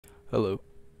Hello.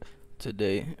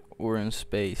 Today we're in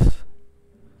space.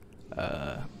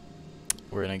 We're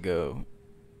gonna go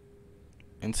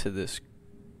into this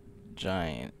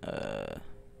giant, I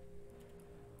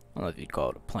don't know if you call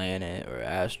it a planet or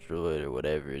asteroid or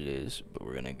whatever it is, but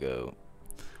we're gonna go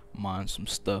mine some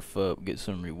stuff up, get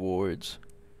some rewards.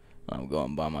 I'm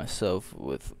going by myself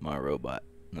with my robot.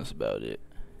 That's about it.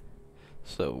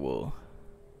 So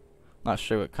not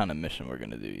sure what kind of mission we're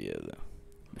gonna do yet though.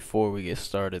 Before we get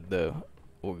started though,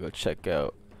 we'll go check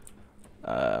out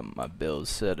my build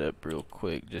setup real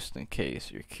quick, just in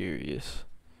case you're curious.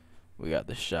 We got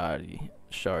the shard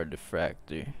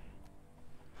diffractor,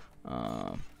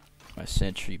 my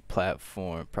sentry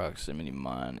platform, proximity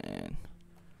mine, and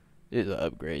these are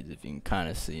upgrades if you can kind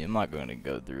of see. I'm not going to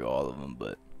go through all of them,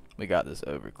 but we got this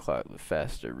overclock with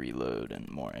faster reload and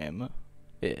more ammo.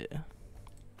 Yeah.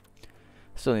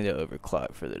 Still need to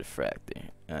overclock for the diffractor,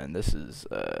 and this is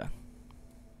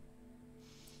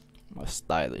my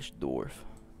stylish dwarf.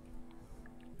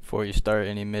 Before you start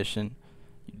any mission,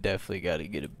 you definitely got to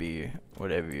get a beer,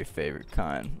 whatever your favorite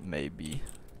kind may be.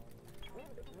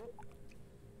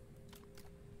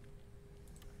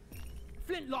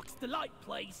 Flintlock's delight,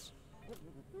 please.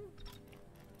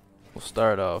 We'll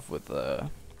start off with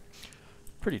a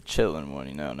pretty chillin' one,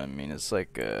 you know what I mean? It's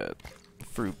like a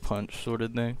fruit punch sort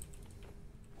of thing.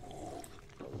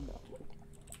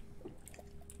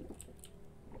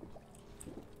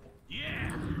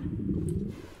 Yeah.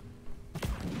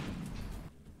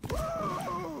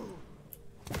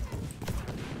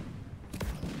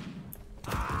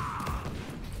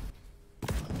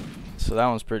 So that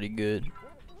one's pretty good,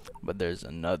 but there's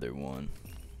another one.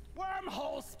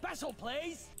 Wormhole special,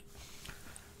 please.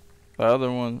 The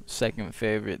other one, second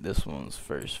favorite. This one's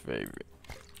first favorite,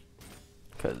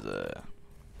 cause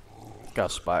it's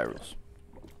got spirals.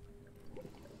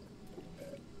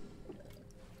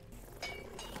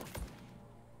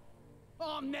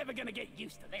 Oh, I'm never gonna get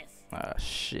used to this. Ah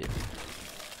shit.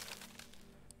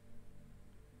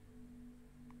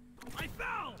 I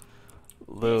fell.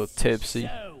 Little This is tipsy.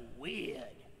 So weird.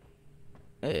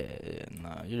 Yeah,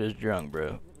 nah, you're just drunk,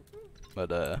 bro. But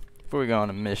before we go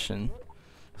on a mission,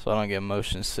 so I don't get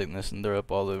motion sickness and throw up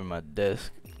all over my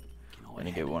desk, I'm gonna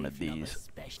get one of these.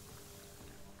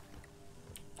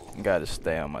 Gotta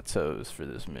stay on my toes for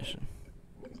this mission.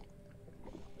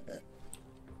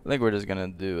 I think we're just gonna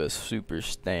do a super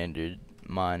standard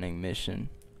mining mission.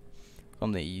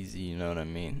 Something easy, you know what I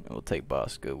mean? We'll take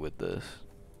Bosco with us.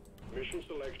 Mission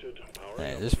selected.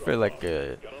 Yeah, just for like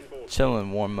a chillin'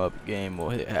 warm-up game, we'll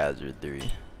hit Hazard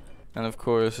 3. And of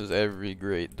course, as every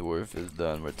great dwarf is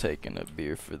done, we're taking a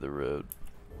beer for the road.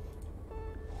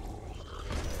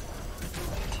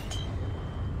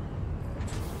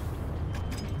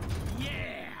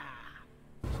 Yeah.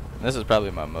 This is probably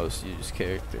my most used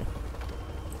character.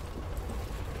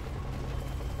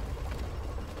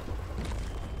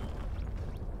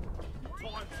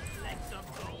 Time to collect some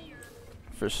gold.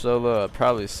 For solo, I'd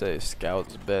probably say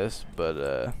Scout's best,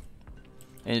 but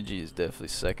Energy is definitely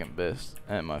second best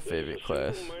and my favorite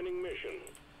class. Mining mission.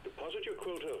 Deposit your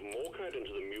quota of morkite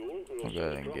into the mule. We'll go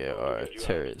ahead and get our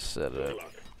turret set up.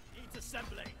 Needs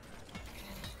assembly.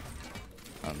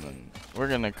 And then we're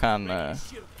gonna kinda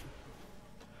Shoot.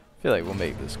 feel like we'll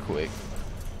make this quick.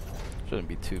 Shouldn't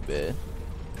be too bad.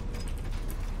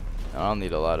 I don't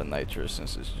need a lot of nitro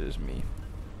since it's just me.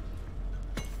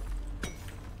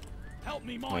 Help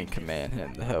me We mine. can command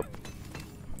him to help.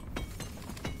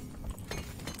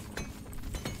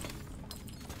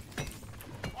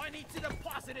 I need to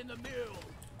deposit in the mule.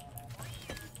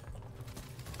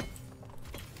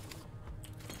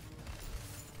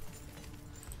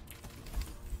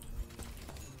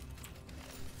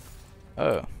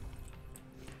 Oh.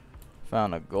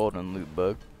 Found a golden loot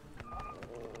bug.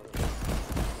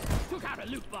 Took out a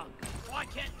loot bug. I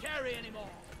can't carry anymore.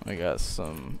 We got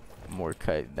some more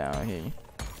kite down here.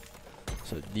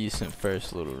 So decent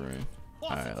first little room.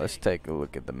 Alright, let's take a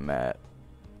look at the map.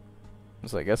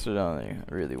 So I guess there's only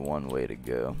really one way to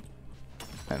go.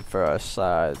 And for our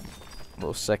side,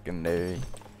 little secondary,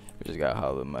 we just got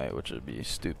Holomite, which would be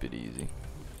stupid easy.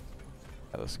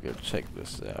 Let's go check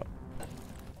this out.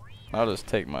 I'll just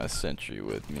take my sentry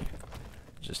with me,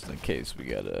 just in case we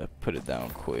gotta put it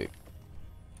down quick.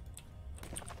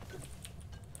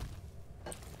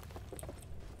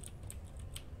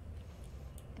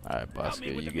 Alright, Bosco,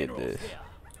 you get this.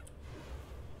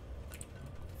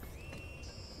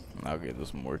 I'll get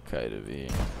this more kite over here.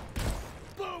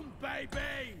 Boom,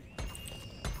 baby!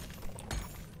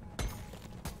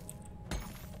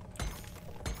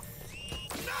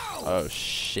 No! Oh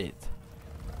shit.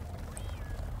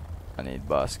 I need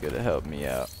Bosco to help me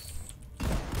out.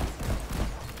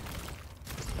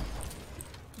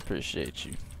 Appreciate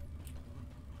you.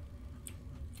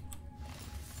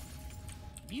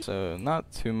 So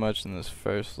not too much in this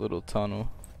first little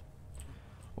tunnel.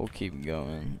 We'll keep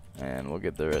going and we'll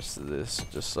get the rest of this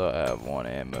just so I have one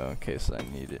ammo in case I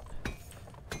need it.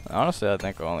 Honestly, I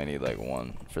think I only need like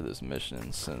one for this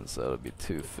mission since that'll be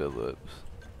 2 Phillips.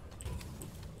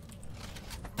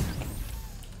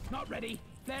 Not ready.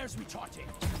 Flares recharging.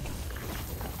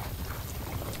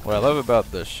 What I love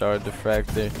about the shard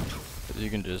diffractor is you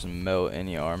can just melt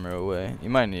any armor away. You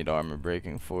might need armor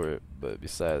breaking for it, but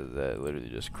besides that, it literally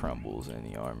just crumbles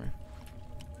any armor.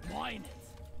 Mine it.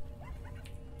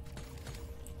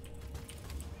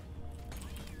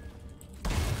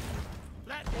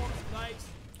 Platforms, guys.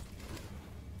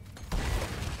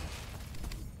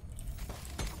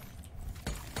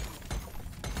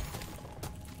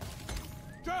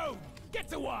 Drone, get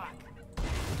to work.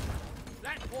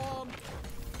 Platform.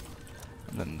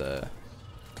 And then the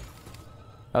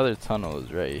other tunnel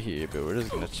is right here, but we're just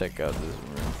gonna check out this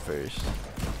room first.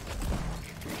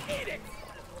 Hit it.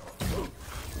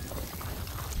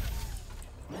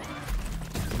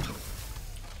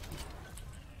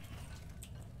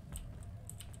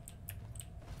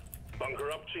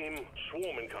 Bunker up, team.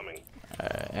 Swarm incoming.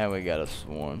 Alright, and we got a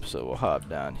swarm, so we'll hop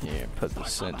down here and put the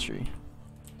sentry.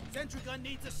 Sentry gun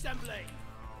needs assembly.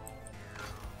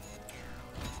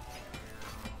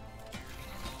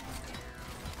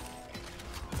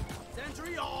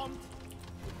 Sentry armed.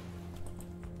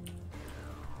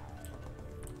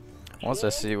 Once I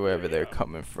see wherever they're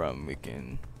coming from, we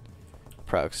can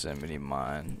proximity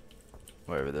mine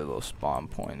wherever their little spawn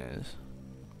point is.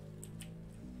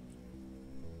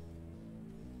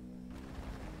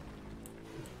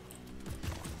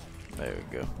 There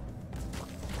we go.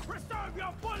 Preserve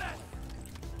your bullets.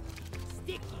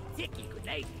 Sticky, sticky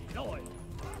grenade and oil.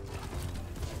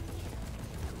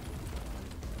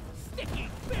 Sticky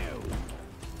boo.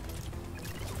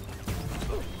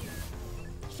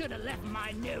 Should have left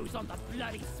my nose on the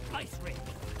bloody spice ring.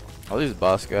 At least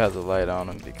Bosco has a light on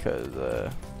him because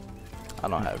I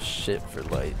don't have shit for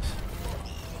lights.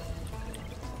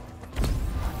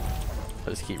 I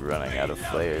just keep running out of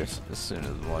flares as soon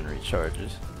as one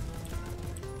recharges.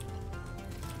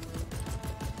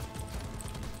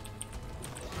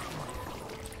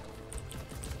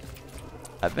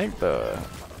 I think the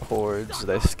hordes,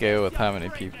 they scale with how many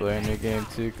people are in your game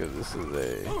too, because this is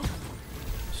a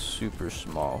super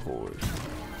small horde.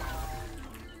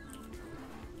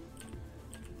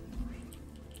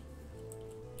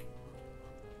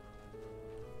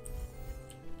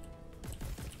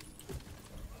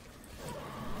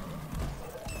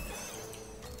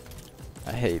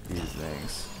 I hate these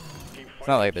things. It's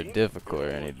not like they're difficult or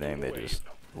anything, they just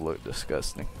look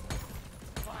disgusting.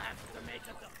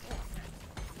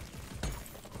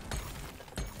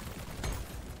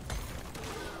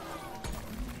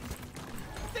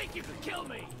 Think you could kill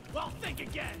me? Well, think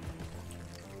again.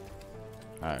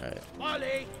 Alright.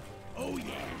 Molly. Oh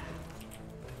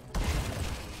yeah.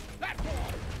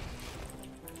 Platform.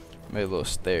 Made a little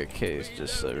staircase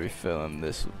just so refilling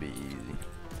this would be easy.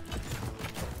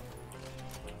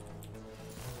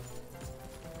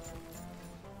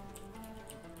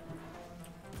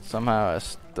 Somehow I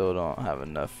still don't have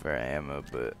enough for ammo,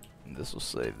 but this will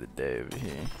save the day over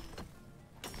here.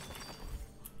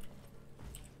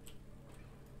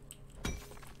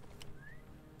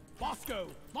 Bosco,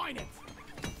 mine it.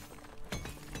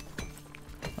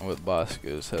 And with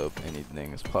Bosco's help,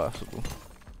 anything is possible.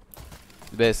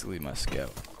 He's basically my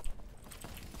scout.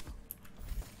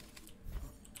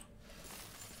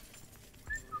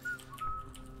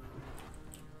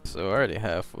 So we're already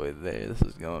halfway there. This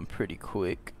is going pretty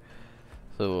quick.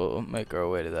 So we'll make our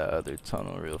way to that other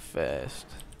tunnel real fast.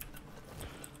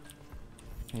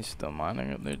 He's still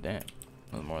mining up there? Damn.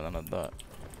 That's more than I thought.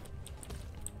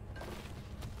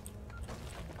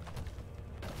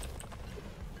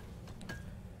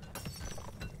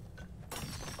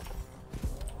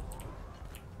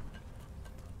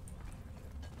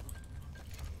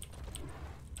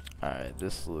 Alright,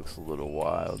 this looks a little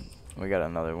wild. We got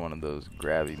another one of those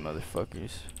grabby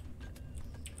motherfuckers.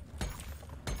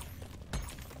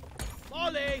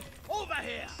 Molly, over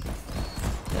here.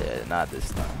 Yeah, not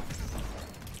this time.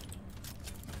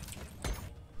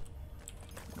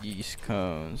 Yeast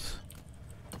cones.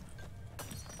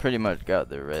 Pretty much got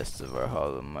the rest of our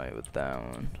hollow mite with that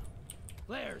one.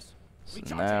 Flares.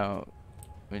 So now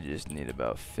we just need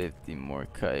about 50 more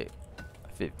kite.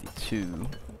 52.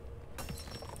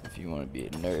 If you want to be a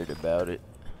nerd about it.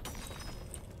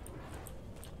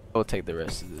 I'll take the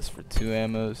rest of this for 2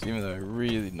 ammos, even though I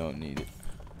really don't need it.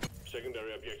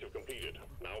 Secondary objective completed.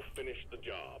 Now finish the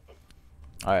job.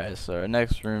 Alright, so our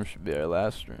next room should be our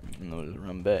last room, and we'll just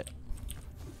run back.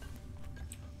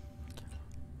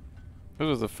 This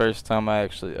was the first time I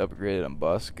actually upgraded on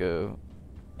Bosco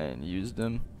and used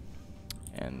them,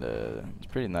 and it's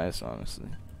pretty nice, honestly.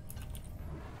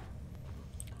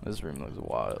 This room looks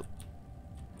wild.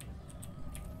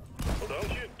 Hold on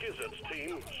to your gizzards,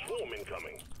 team. Swarm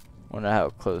incoming. Wonder how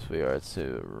close we are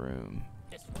to a room.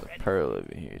 The Pearl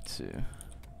over here too.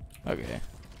 Okay.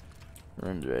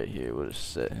 Room's right here. We'll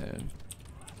just set him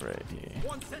right here.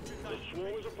 The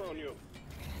swarm is upon you.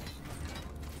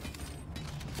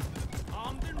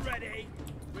 Armed and ready.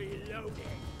 Reloading.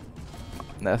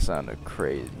 That sounded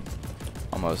crazy.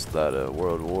 Almost thought a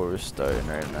world war was starting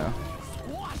right now.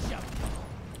 Squash 'em.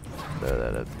 Throw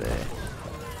that up there.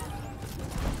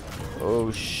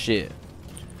 Oh shit.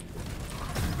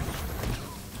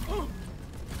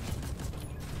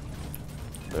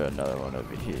 Throw another one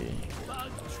over here. Bug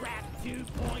trap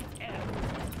 2.0.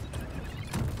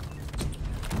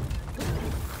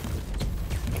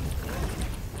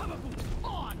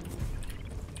 On.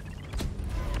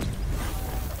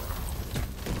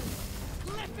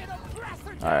 Lift it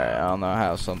aggressor. Alright, I don't know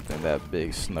how something that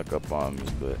big snuck up on me,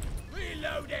 but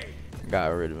Reloading. got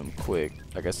rid of him quick.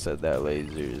 Like I said, that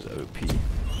laser is OP.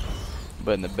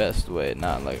 But in the best way,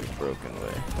 not in like a broken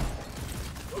way.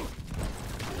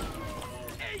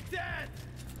 Eat it.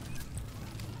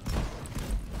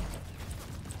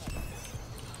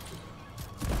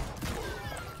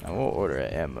 And we'll order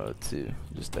an ammo too,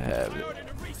 just to have it. Ordered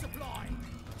a resupply.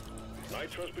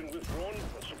 Nitro has been withdrawn.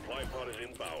 A supply pod is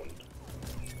inbound.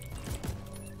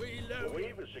 The Reloading.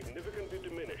 wave is significantly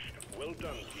diminished. Well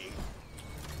done, team.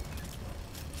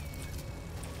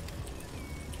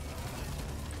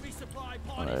 Resupply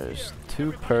pod is There's here. 2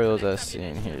 Everybody pearls collect I've seen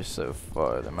ammunition. here so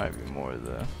far. There might be more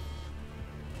though.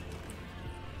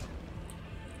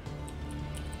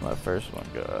 My first one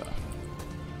got.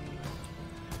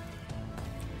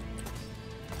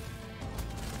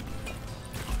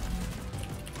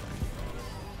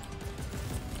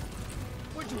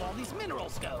 Where'd do all these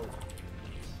minerals go?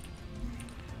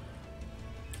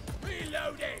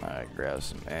 Reloading. Alright, grab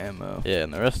some ammo. Yeah,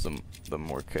 and the rest of the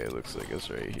Morque looks like it's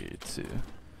right here too.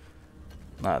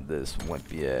 Not this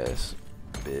wimpy ass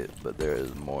bit, but there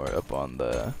is more up on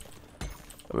the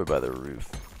over by the roof.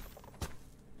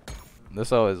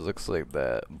 This always looks like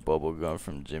that bubble gum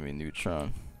from Jimmy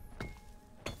Neutron.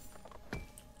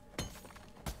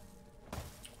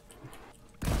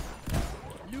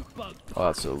 Loot bug.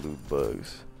 Lots of loot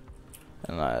bugs.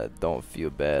 And I don't feel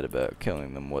bad about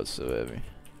killing them whatsoever.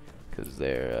 Because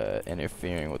they're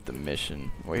interfering with the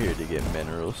mission. We're here to get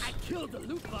minerals. I killed the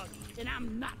loot bug, and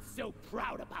I'm not so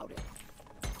proud about it.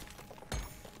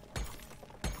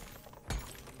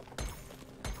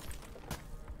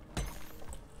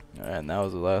 Alright, and that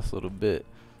was the last little bit.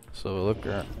 So we'll look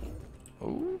around.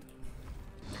 Ooh.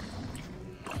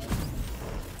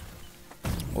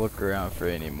 We'll look around for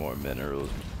any more minerals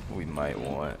we might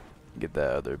want. Get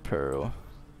that other pearl.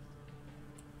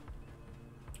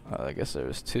 I guess there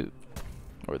was 2.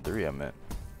 Or 3 I meant.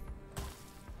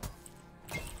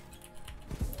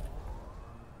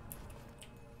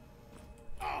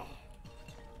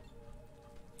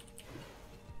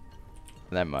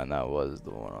 Never mind, that was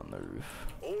the one on the roof.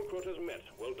 All quotas met.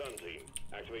 Well done, team.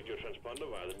 Activate your transponder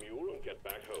via the mule and get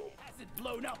back home. Has it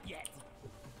blown up yet?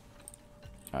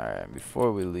 Alright,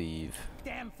 before we leave,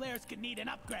 Damn flares could need an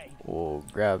upgrade. we'll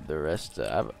grab the rest.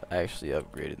 I've actually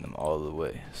upgraded them all the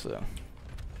way, so.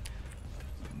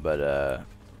 But,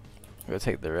 we'll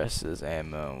take the rest of this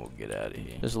ammo and we'll get out of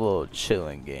here. Just a little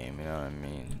chilling game, you know what I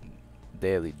mean?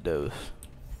 Daily dose.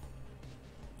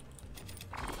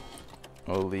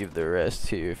 We'll leave the rest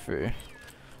here for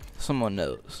someone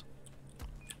else.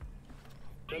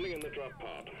 Sending in the drop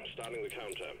pod. Starting the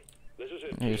counter. This is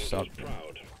it. Here's team. something. Be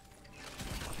proud.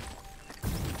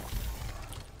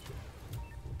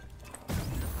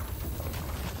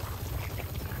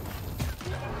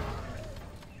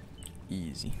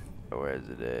 Easy. Where is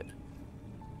it at?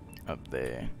 Up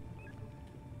there.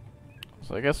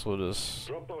 So I guess we'll just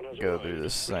Drop pod has go arrived. through the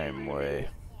same way.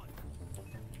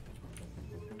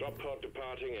 Drop pod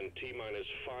departing in T-minus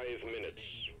 5 minutes.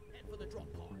 Head for the drop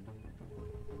pod.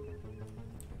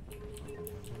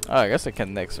 Oh, I guess it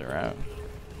connects around.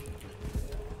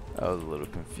 That was a little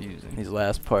confusing. These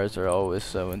last parts are always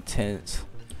so intense.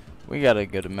 We got a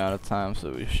good amount of time,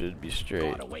 so we should be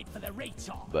straight. Gotta wait for the rates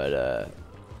off. But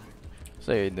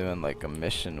say you're doing like a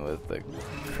mission with like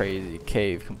crazy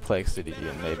cave complexity,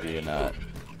 and maybe you're not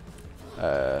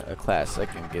a class that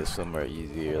can get somewhere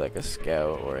easier, like a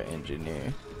scout or an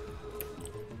engineer.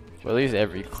 Well, at least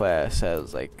every class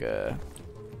has like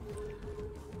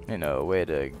you know, a way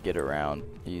to get around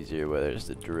easier, whether it's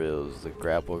the drills, the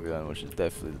grapple gun, which is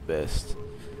definitely the best,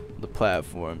 the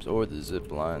platforms, or the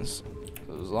zip lines.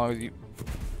 So as long as you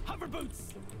Hover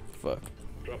boots. fuck.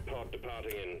 Drop pod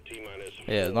departing in T-minus.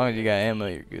 Yeah, as long as you got ammo,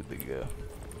 you're good to go.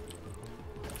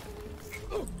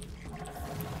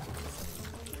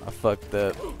 I fucked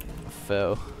up. I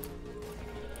fell.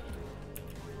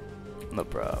 No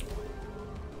problem.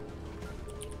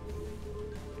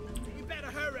 You better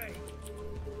hurry.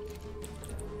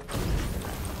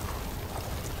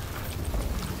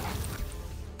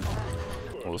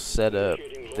 We'll set up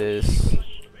this.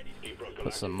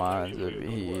 Put some mines over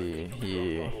here,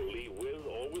 here.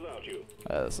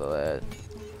 That's all that.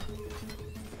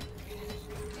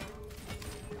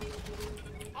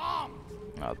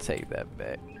 I'll take that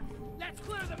back. Let's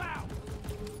clear them out.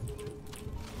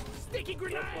 Sticky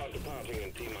Drop pod grenade. departing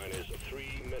in T-minus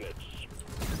 3 minutes.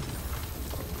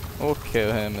 We'll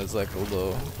kill him as like a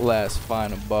little last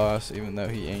final boss, even though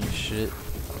he ain't shit.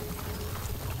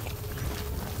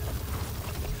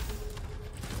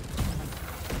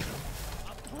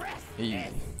 Easy.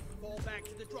 Fall back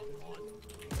to the drop pod.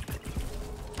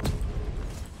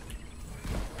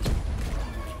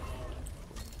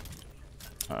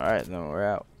 Alright, then we're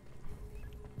out.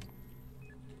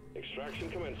 Extraction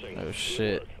commencing. Oh Good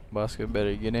shit. work. Bosco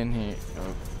better get in here.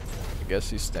 Oh, I guess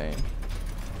he's staying.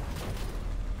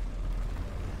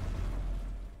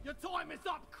 Your time is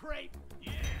up, creep.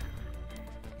 Yeah.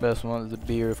 Best one is the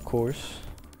beer, of course.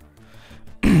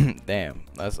 Damn,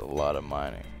 that's a lot of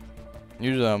mining.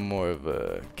 Usually I'm more of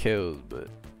a kills, but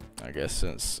I guess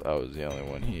since I was the only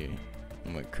one here,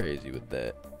 I went crazy with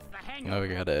that. Now we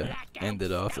gotta end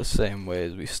it off the same way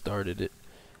as we started it.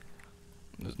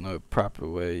 There's no proper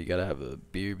way. You gotta have a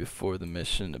beer before the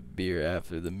mission, a beer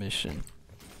after the mission.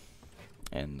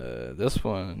 And this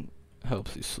one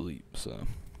helps you sleep, so.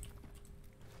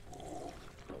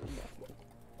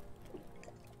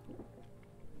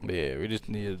 But yeah, we just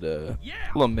needed a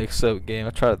little mix-up game.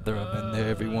 I try to throw them in there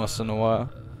every once in a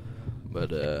while.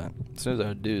 But as soon as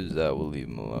our dude's out, we'll leave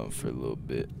him alone for a little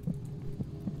bit.